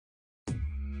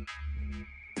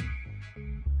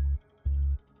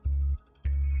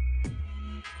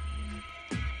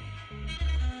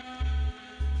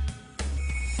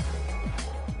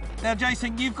Now,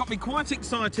 Jason, you've got me quite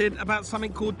excited about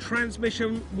something called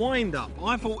transmission wind-up.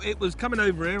 I thought it was coming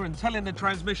over here and telling the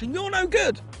transmission, you're no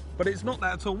good. But it's not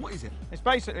that at all. What is it? It's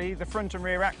basically the front and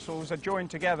rear axles are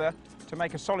joined together to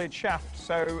make a solid shaft,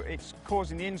 so it's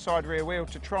causing the inside rear wheel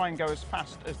to try and go as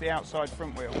fast as the outside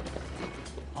front wheel.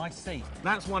 I see.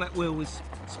 That's why that wheel is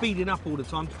speeding up all the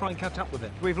time to try and catch up with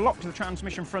it. We've locked the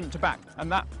transmission front to back,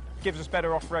 and that gives us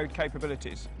better off-road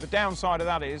capabilities. The downside of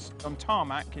that is, on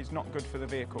tarmac, is not good for the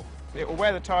vehicle. It will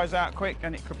wear the tyres out quick,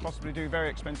 and it could possibly do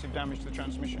very expensive damage to the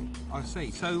transmission. I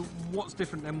see. So what's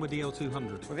different then with the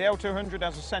L200? Well, the L200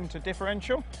 has a centre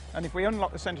differential, and if we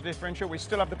unlock the centre differential, we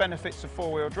still have the benefits of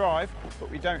four-wheel drive,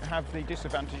 but we don't have the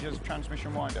disadvantages of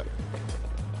transmission wind-up.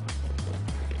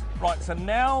 Right, so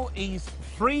now he's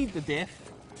freed the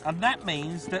diff, and that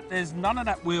means that there's none of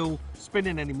that wheel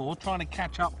spinning anymore, trying to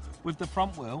catch up with the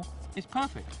front wheel. It's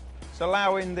perfect. It's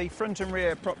allowing the front and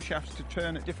rear prop shafts to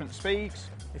turn at different speeds.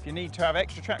 If you need to have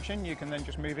extra traction, you can then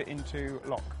just move it into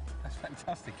lock. That's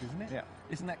fantastic, isn't it? Yeah.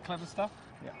 Isn't that clever stuff?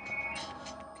 Yeah.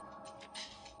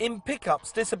 In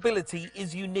pickups, this ability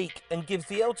is unique and gives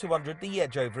the L200 the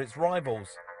edge over its rivals.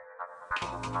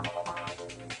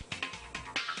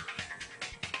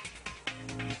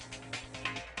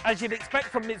 As you'd expect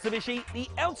from Mitsubishi, the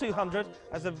L200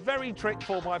 has a very trick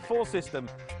 4x4 system.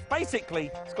 Basically,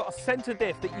 it's got a centre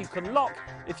diff that you can lock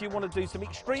if you want to do some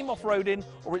extreme off-roading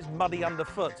or it's muddy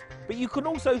underfoot. But you can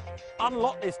also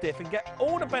unlock this diff and get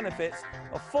all the benefits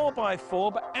of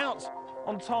 4x4 but out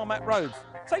on tarmac roads.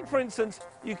 Take, for instance,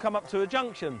 you come up to a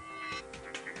junction.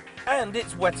 And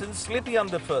it's wet and slippy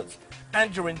underfoot.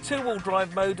 And you're in two-wheel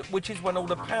drive mode, which is when all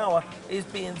the power is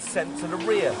being sent to the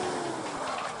rear.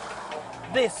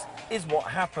 This is what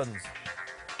happens.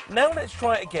 Now let's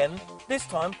try it again. This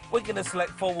time we're going to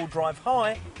select four-wheel drive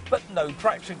high, but no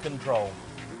traction control.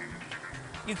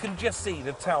 You can just see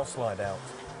the tail slide out.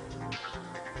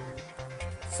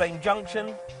 Same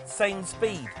junction, same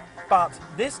speed, but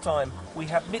this time we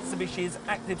have Mitsubishi's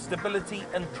active stability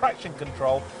and traction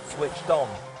control switched on.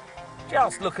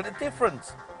 Just look at the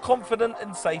difference. Confident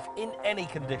and safe in any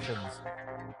conditions.